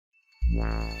Hello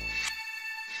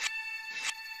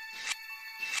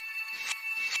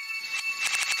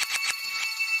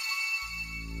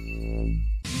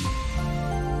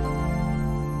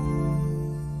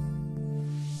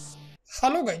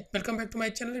guys, welcome back to my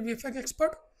channel vfxexpert.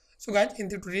 So guys, in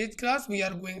today's class we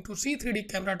are going to see 3D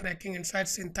camera tracking inside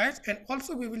Syntheyes, and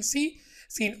also we will see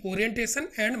scene orientation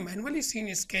and manually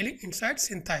scene scaling inside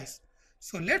Syntheyes.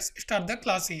 So let's start the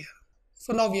class here.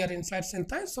 So now we are inside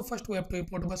Syntheyes. So first we have to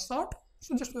import our shot.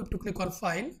 So just we have to click on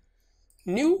file,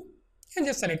 new, and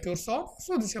just select your shot.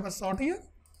 So this is our shot here.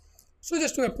 So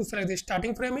just we have to select the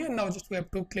starting frame here. Now just we have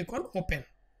to click on open.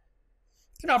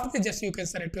 Then after this, just you can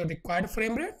select your required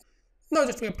frame rate. Now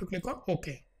just we have to click on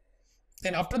OK.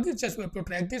 Then after this, just we have to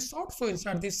drag this shot. So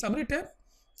inside this summary tab,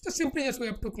 just simply just we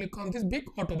have to click on this big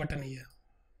auto button here.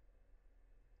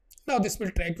 Now this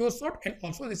will track your shot, and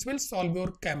also this will solve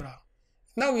your camera.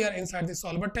 Now we are inside the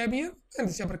solver tab here, and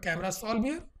this is our camera solve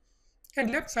here.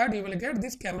 And left side you will get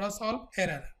this camera solve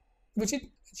error, which is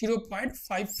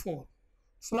 0.54.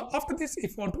 So now after this,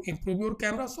 if you want to improve your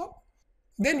camera solve,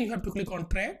 then you have to click on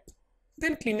track,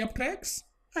 then clean up tracks,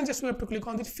 and just we have to click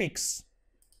on this fix.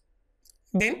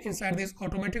 Then inside this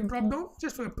automatic drop down,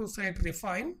 just we have to select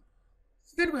refine,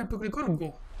 then we have to click on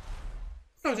go.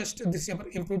 Now just this is our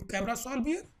improved camera solve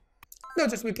here. Now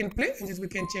just we can play and just we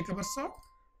can check our shot.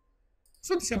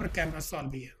 So this is our camera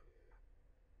solve here.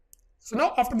 So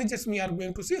now after this, just we are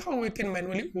going to see how we can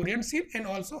manually orient scene and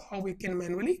also how we can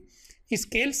manually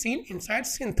scale scene inside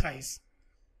Syntheyes.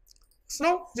 So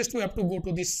now just we have to go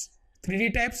to this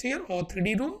 3D types here or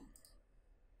 3D room.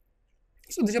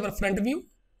 So this is our front view,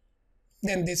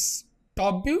 then this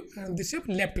top view, and this is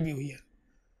left view here.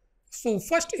 So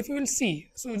first if you will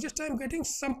see, so just I am getting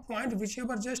some point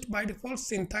whichever just by default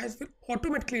Syntheyes will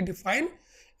automatically define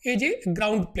as a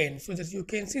ground plane. So just you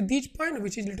can see these point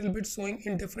which is little bit showing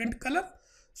in different color.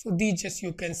 So these just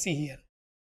you can see here.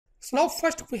 So now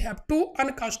first we have to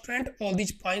unconstrain all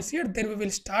these points here, then we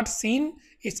will start scene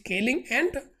scaling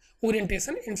and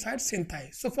orientation inside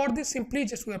Syntheyes. So for this, simply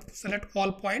just we have to select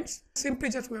all points. Simply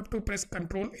just we have to press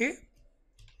Ctrl A,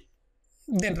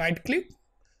 then right click,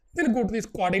 then go to these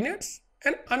coordinates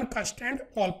and unconstrain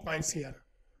all points here.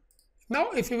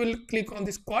 Now if you will click on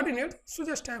this coordinate, so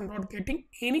just I am not getting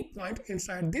any point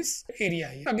inside this area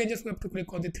here. Again just we have to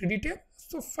click on the 3D tab.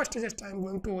 So first just I am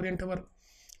going to orient our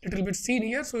little bit scene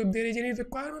here. So if there is any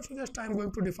requirement, so just I am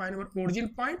going to define our origin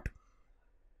point.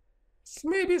 So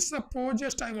maybe suppose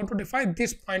just I want to define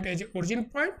this point as a origin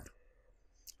point.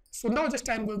 So now just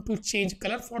I am going to change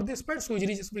color for this point. So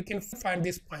usually just we can find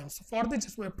this point. So for this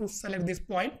just we have to select this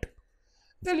point.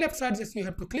 Then left side just you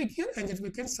have to click here and just we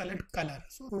can select color.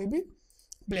 So maybe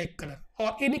black color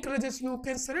or any color just you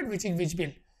can select which is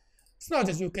visible. So now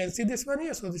just you can see this one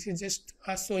here. So this is just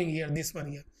showing here this one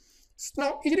here. So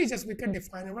now easily just we can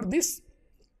define our this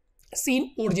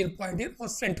scene origin point here or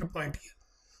center point here.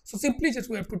 So simply just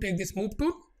we have to take this move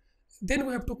tool, then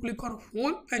we have to click on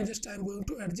whole and just I am going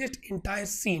to adjust entire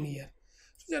scene here.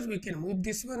 So just we can move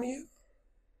this one here,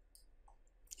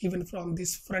 even from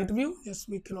this front view. Yes,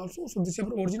 we can also. So this is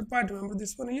our origin point. Remember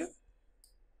this one here.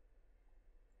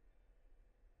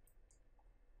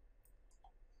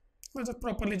 So just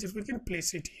properly just we can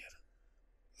place it here.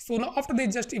 So now after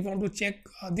this, just if you want to check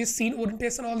this scene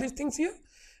orientation, all these things here,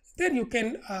 then you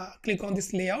can click on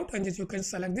this layout and just you can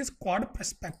select this quad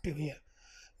perspective here.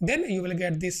 Then you will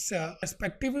get this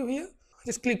perspective view here.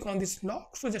 Just click on this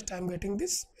lock. So just I am getting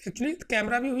this actually the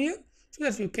camera view here. So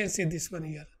just you can see this one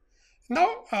here.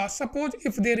 Now suppose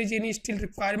if there is any still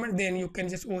requirement, then you can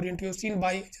just orient your scene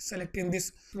by just selecting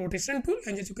this rotation tool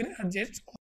and just you can adjust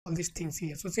all these things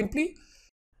here. So simply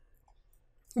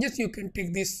just you can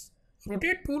take this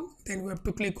rotate tool, then we have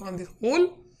to click on this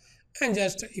hole. And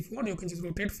just if you want, you can just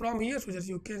rotate from here. So just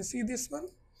you can see this one.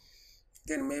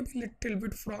 Then maybe little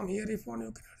bit from here if you want,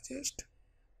 you can adjust.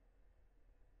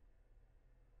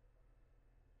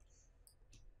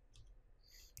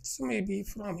 So maybe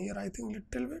from here I think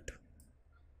little bit.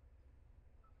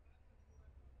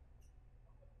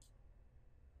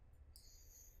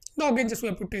 Now again just we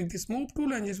have to take this move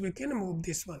tool and just we can move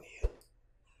this one here.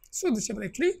 So this is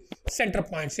actually center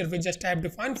points here we just have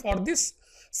defined for this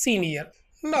scene here.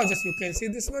 Now just you can see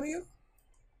this one here.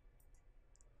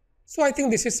 So I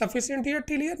think this is sufficient here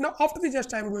till here. Now after this,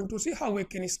 just I am going to see how we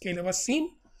can scale our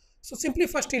scene. So simply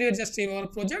first here just save our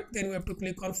project, then we have to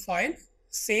click on file,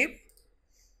 save,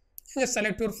 and just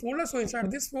select your folder. So inside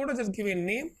this folder just give a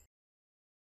name.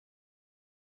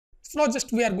 So now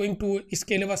just we are going to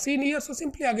scale our scene here. So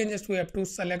simply again just we have to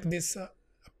select this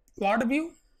quad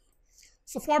view.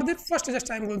 So for this first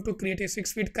just I am going to create a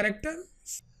 6 feet character.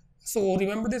 So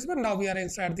remember this one. Now we are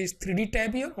inside this 3D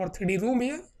tab here or 3D room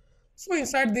here. So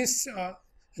inside this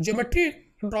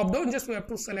geometry drop down, just we have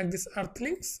to select this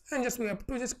earthlings and just we have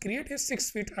to just create a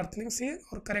 6 feet earthlings here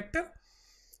or character.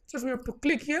 Just we have to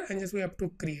click here and just we have to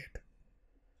create.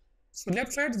 So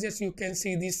left side just you can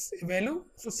see this value.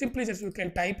 So simply just you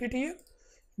can type it here,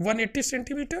 180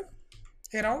 centimeter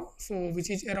around, so which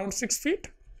is around 6 feet.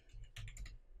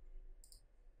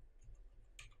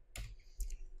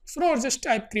 So now just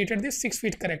I created this 6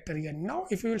 feet character here. Now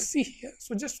if you will see here,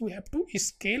 so just we have to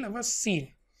scale our scene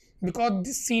because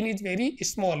this scene is very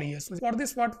small here. So for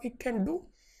this what we can do,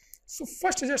 so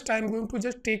first just I am going to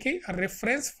just take a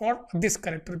reference for this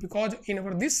character because in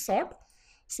our this shot,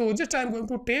 so just I am going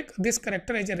to take this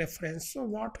character as a reference. So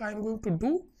what I am going to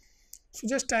do, so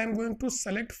just I am going to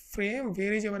select frame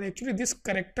where is our actually this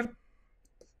character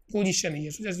position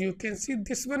here. So just you can see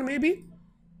this one maybe.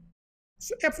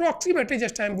 So approximately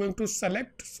just I am going to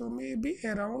select, so maybe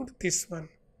around this one.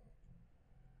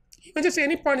 Even just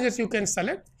any point just you can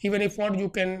select. Even if not, you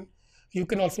can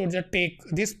also just take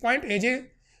this point as a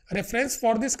reference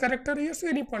for this character here. So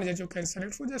any point that you can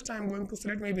select. So just I am going to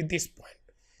select maybe this point.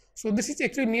 So this is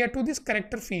actually near to this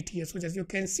character feet here. So just you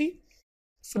can see.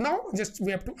 So now just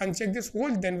we have to uncheck this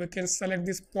hole, then we can select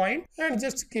this point and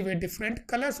just give a different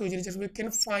color. So just we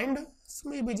can find, so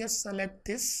maybe just select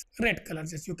this red color.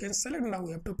 Just you can select. Now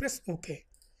we have to press OK.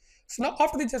 So now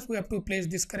after this just we have to place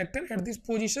this character at these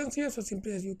positions here. So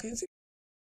simply as you can see,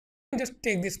 just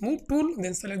take this move tool,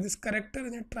 then select this character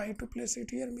and then try to place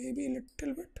it here maybe a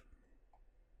little bit.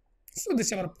 So this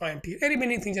is our point here. Any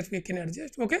many things that we can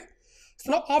adjust. Okay.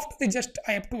 So now after this just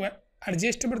I have to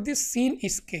adjust about this scene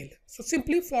scale. So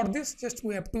simply for this just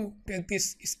we have to take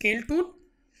this scale tool,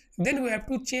 then we have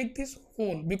to check this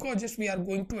hole because just we are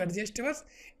going to adjust our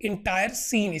entire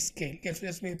scene scale. Yes, so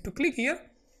just we have to click here,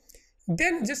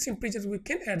 then just simply just we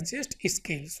can adjust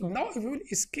scale. So now if we will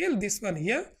scale this one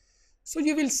here, so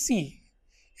you will see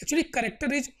actually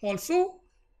character is also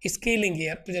scaling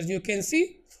here. So just you can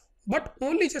see, but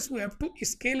only just we have to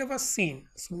scale our scene.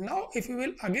 So now if you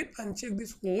will again uncheck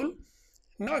this hole,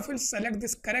 now if you will select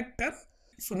this character,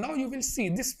 so now you will see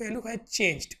this value has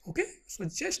changed. Okay, so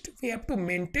just we have to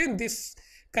maintain this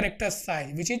character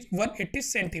size which is 180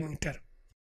 centimeter.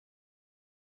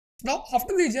 Now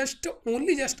after this just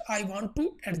only just I want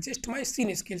to adjust my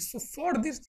scene scale. So for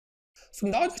this, so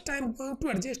now just I am going to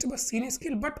adjust my scene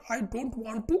scale, but I don't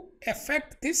want to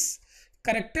affect this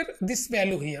character, this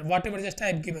value here, whatever just I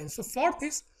have given. So for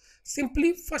this,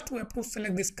 simply first we have to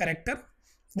select this character,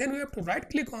 then we have to right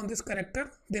click on this character,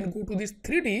 then go to this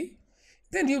 3D,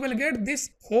 then you will get this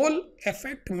whole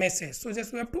effect message. So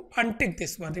just we have to untick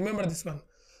this one, remember this one.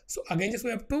 So again just we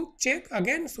have to check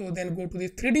again, so then go to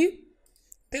this 3D,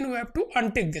 then we have to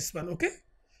untick this one. Okay,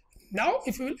 now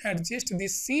if you will adjust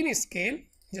this scene scale,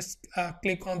 just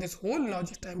click on this hole. Now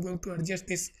just I am going to adjust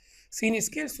this scene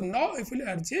scale. So now if you will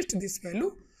adjust this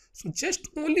value, so just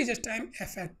only just I am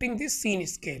affecting this scene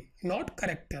scale, not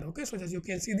character. Okay, so just you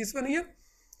can see this one here.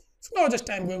 So now just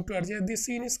I am going to adjust this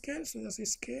scene scale. So just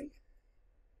scale,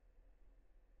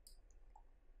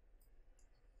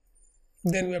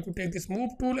 then we have to take this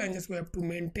move tool and just we have to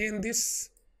maintain this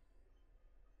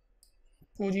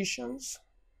positions.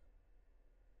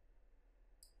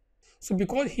 So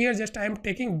because here just I am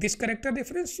taking this character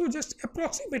reference, so just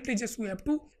approximately just we have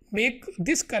to make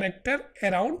this character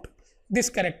around this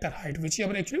character height, which is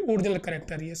our actually original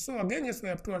character here. So again just we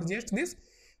have to adjust this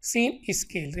scene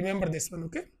scale, remember this one.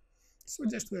 Okay, so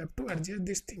just we have to adjust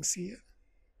these things here.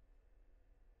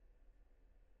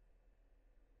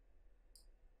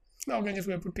 Now again just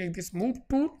we have to take this move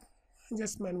tool and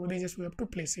just manually just we have to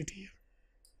place it here.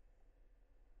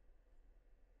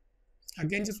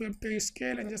 Again just we have to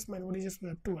scale and just manually just we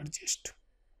have to adjust.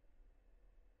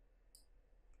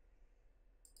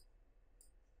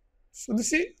 So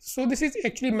this is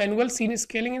actually manual scene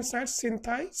scaling inside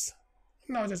Syntheyes.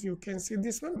 Now just you can see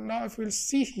this one. Now if we'll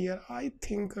see here, I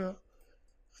think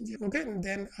okay, and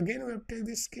then again we have to take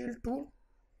this scale tool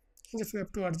and just we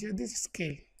have to adjust this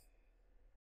scale.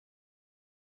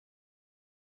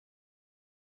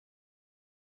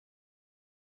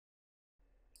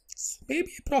 So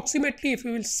maybe approximately if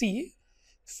we will see,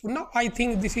 so now I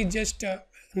think this is just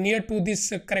near to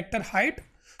this character height.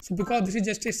 So because this is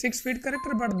just a 6 feet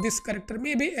character, but this character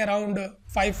may be around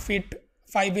 5 feet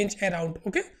 5 inch around.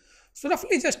 Okay, so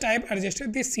roughly just I have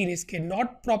adjusted this scene scale,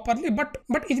 not properly, but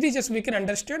easily just we can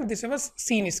understand this was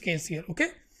scene scales here. Okay,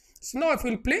 so now if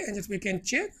we will play and just we can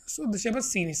check, so this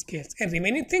was scene scales, and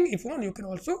remaining thing if you want you can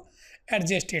also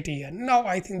adjust it here. Now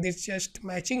I think this just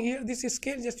matching here, this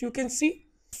scale just you can see.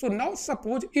 So now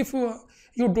suppose if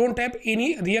you don't have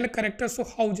any real character, so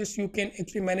how just you can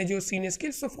actually manage your scene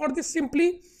scale? So for this,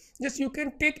 simply just you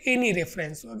can take any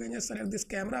reference. So again, just select this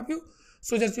camera view.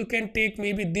 So just you can take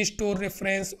maybe this door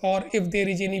reference, or if there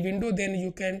is any window, then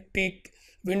you can take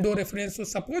window reference. So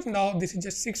suppose now this is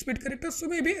just 6 feet character, so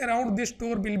maybe around this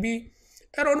door will be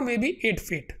around maybe 8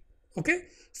 feet. Okay,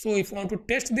 so if you want to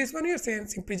test this one here, say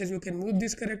simply just you can move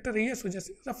this character here. So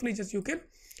just roughly just you can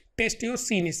test your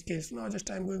scene scale. So now just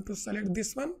I'm going to select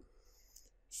this one.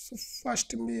 So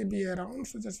first maybe around,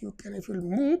 so just you can, if you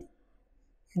move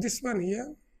this one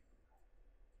here,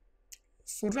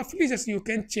 so roughly just you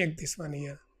can check this one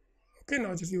here. Okay,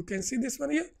 now just you can see this one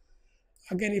here.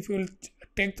 Again, if you will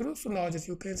take through, so now just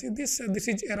you can see this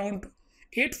is around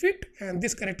 8 feet and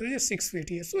this character is 6 feet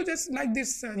here. So just like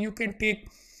this, you can take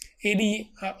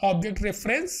any object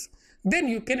reference, then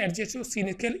you can adjust your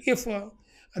scene scale if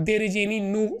there is any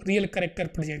no real character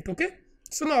present. Okay,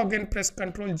 so now again press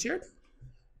Ctrl Z.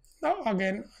 Now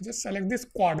again just select this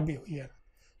quad view here.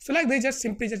 So like they just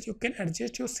simply just you can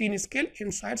adjust your scene scale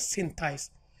inside Syntheyes.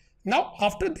 Now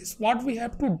after this, what we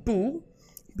have to do,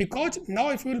 because now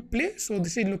if you will play, so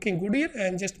this is looking good here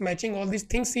and just matching all these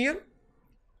things here.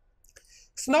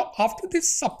 So now after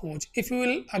this, suppose if you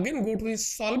will again go to this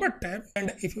solver tab,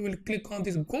 and if you will click on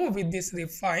this go with this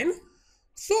refine,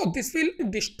 so this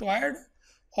will destroy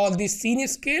all the scene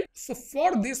scale. So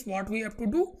for this, what we have to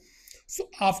do, so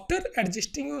after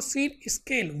adjusting your scene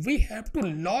scale, we have to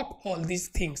lock all these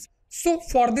things. So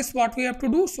for this, what we have to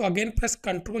do, so again press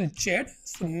Ctrl Z.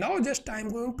 So now just I'm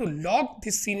going to lock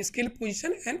this scene scale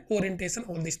position and orientation,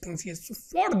 all these things here. So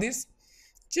for this,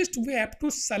 just we have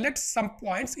to select some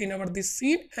points in our this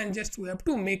scene and just we have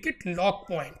to make it lock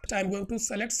point. So I'm going to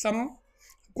select some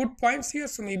good points here.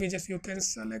 So maybe just you can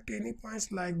select any points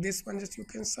like this one, just you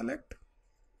can select.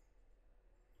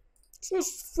 So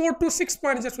 4 to 6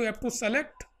 points just we have to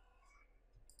select.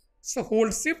 So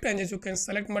hold shift and just you can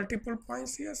select multiple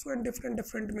points here. So in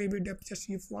different maybe depth, just if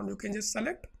you want you can just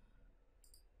select.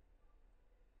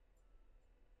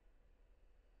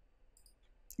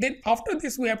 Then after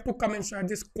this, we have to come inside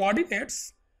this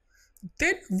coordinates.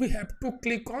 Then we have to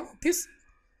click on this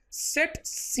set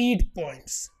seed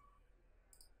points.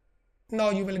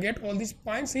 Now you will get all these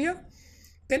points here.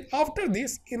 Then after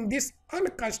this, in this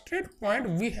unconstrained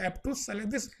point, we have to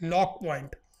select this lock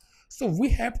point. So we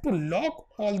have to lock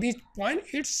all these points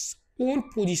its own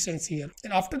positions here.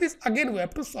 And after this, again we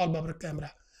have to solve our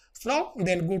camera. So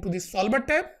then go to this solver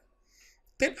tab.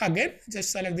 Then again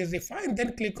just select this refine.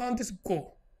 Then click on this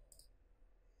go.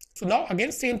 So now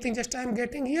again same thing just I am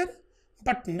getting here.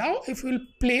 But now if we will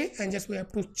play and just we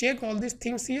have to check all these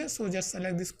things here. So just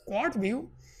select this quad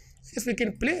view. Yes, we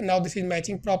can play. Now this is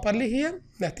matching properly here.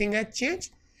 Nothing has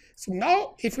changed. So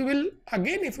now if you will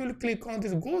again, if you will click on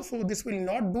this go, so this will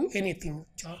not do anything.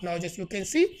 Now just you can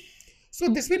see. So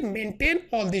this will maintain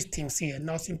all these things here.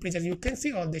 Now simply just you can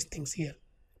see all these things here.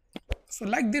 So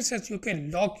like this, as you can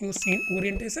lock your scene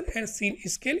orientation and scene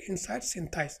scale inside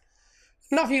Syntheyes.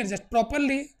 Now here just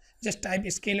properly just type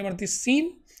scale over this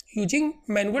scene using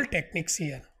manual techniques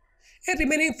here. And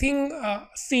remaining thing,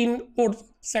 scene or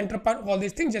center point, all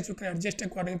these things just you can adjust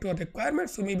according to your requirement.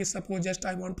 So maybe suppose just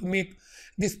I want to make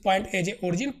this point as a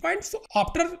origin point. So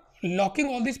after locking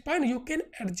all these points, you can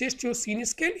adjust your scene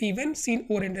scale, even scene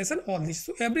orientation, all this.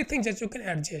 So everything just you can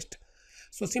adjust.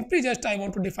 So simply just I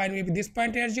want to define maybe this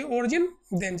point as your origin.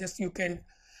 Then just you can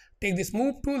take this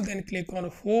move tool, then click on a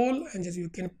hole and just you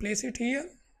can place it here.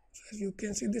 So as you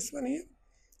can see this one here.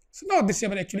 So now this is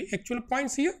our actual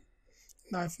points here.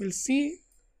 Now if we'll see,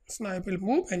 so now I will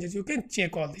move and just you can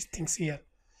check all these things here.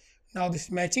 Now this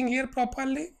is matching here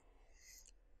properly.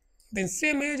 Then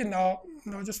same as now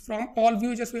just from all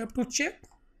views just we have to check.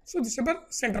 So this is our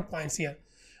center points here.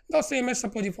 Now same as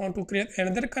suppose if you want to create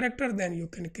another character, then you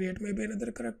can create maybe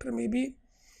another character maybe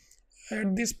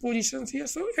at these positions here.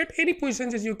 So at any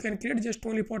positions as you can create, just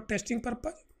only for testing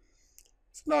purpose.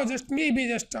 So now just maybe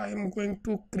just I am going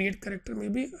to create character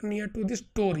maybe near to this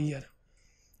door here.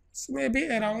 So maybe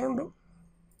around,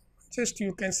 just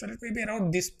you can select maybe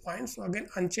around this point. So again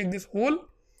uncheck this hole,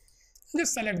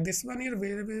 just select this one here,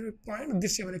 where point,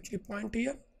 this is our actually point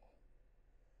here.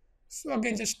 So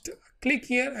again just click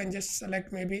here and just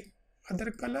select maybe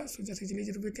other color. So just easily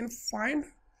we can find.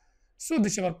 So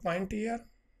this is our point here,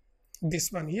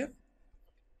 this one here.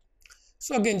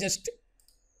 So again just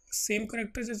same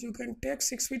characters as you can take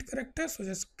 6 feet character. So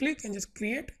just click and just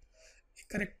create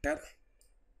a character.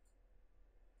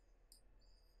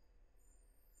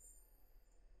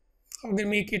 Okay,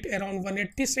 make it around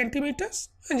 180 centimeters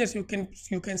and just you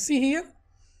can see here.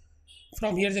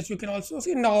 From here just you can also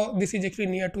see now this is actually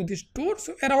near to this door.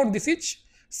 So around this is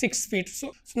 6 feet.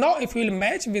 So now if we will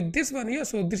match with this one here,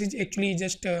 so this is actually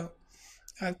just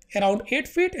around 8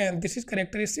 feet, and this is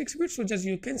character is 6 feet. So just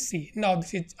you can see now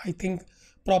this is, I think,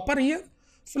 proper here.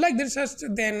 So like this,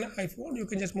 then if you want, you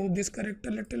can just move this character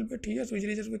a little bit here. So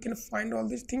usually just we can find all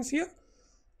these things here.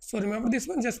 So remember this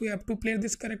one, just we have to place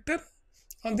this character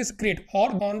on this grid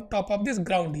or on top of this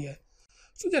ground here.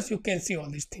 So just you can see all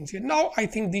these things here. Now I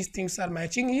think these things are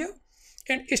matching here,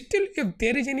 and still if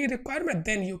there is any requirement,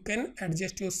 then you can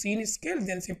adjust your scene scale.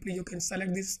 Then simply you can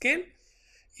select this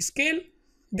scale,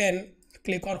 then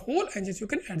click on whole, and just you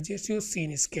can adjust your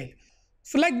scene scale.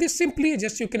 So like this, simply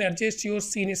just you can adjust your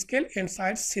scene scale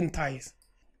inside Syntheyes.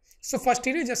 So first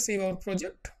here, just save our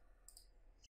project.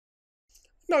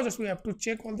 Now just we have to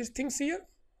check all these things here.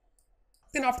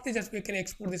 Then after this, just we can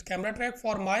export this camera track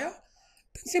for Maya.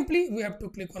 Then simply we have to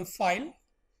click on file,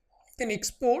 then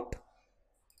export,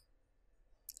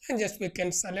 and just we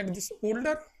can select this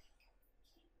folder.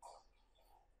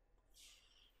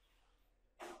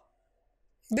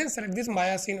 Then select this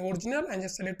Maya scene original and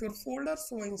just select your folder.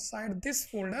 So inside this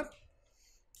folder,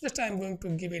 just I am going to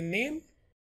give a name.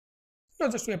 Now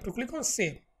just we have to click on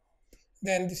save.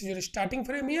 Then this is your starting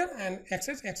frame here and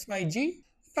axis XYZ.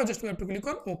 Now just we have to click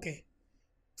on OK.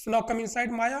 So now come inside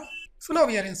Maya. So now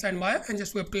we are inside Maya, and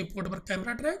just we have to import our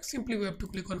camera track. Simply we have to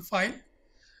click on file,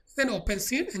 then open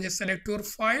scene and just select your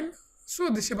file. So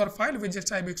this is our file which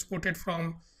just I have exported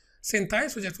from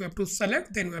Syntheyes. So just we have to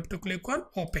select, then we have to click on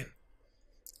open.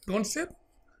 Don't save.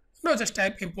 Now just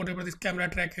type import over this camera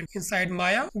track inside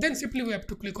Maya. Then simply we have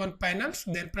to click on panels,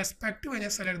 then perspective, and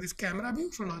just select this camera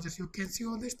view. So now just you can see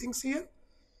all these things here.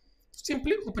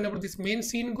 Simply open over this main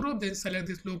scene group, then select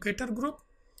this locator group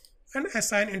and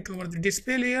assign into over the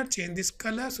display layer. Change this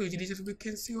color, so easily just we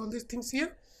can see all these things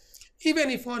here. Even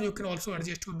if you can also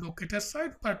adjust your locator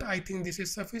side, but I think this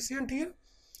is sufficient here.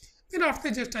 Then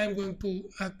after just I am going to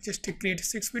just create a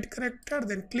 6 feet character.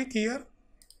 Then click here,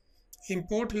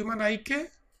 import human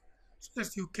IK. So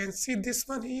just you can see this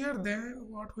one here. Then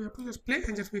what we have to just play,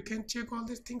 and just we can check all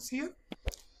these things here.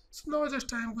 So now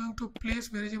just I am going to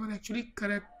place wherever actually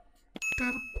character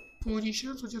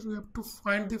position. So just we have to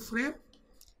find the frame,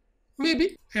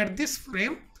 maybe at this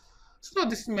frame. So now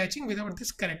this is matching with our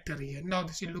this character here. Now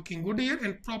this is looking good here,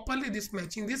 and properly this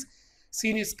matching this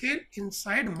scene scale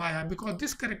inside Maya, because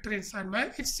this character inside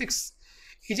Maya is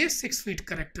a 6 feet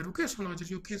character. Okay, so now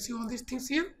just you can see all these things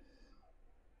here.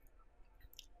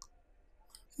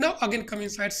 Now again come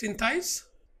inside Syntheyes.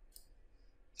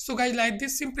 So guys, like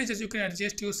this, simply just you can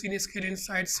adjust your scene scale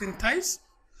inside Syntheyes.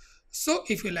 So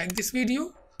if you like this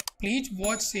video, please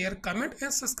watch, share, comment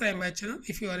and subscribe my channel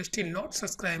if you are still not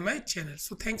subscribed my channel.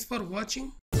 So thanks for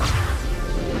watching.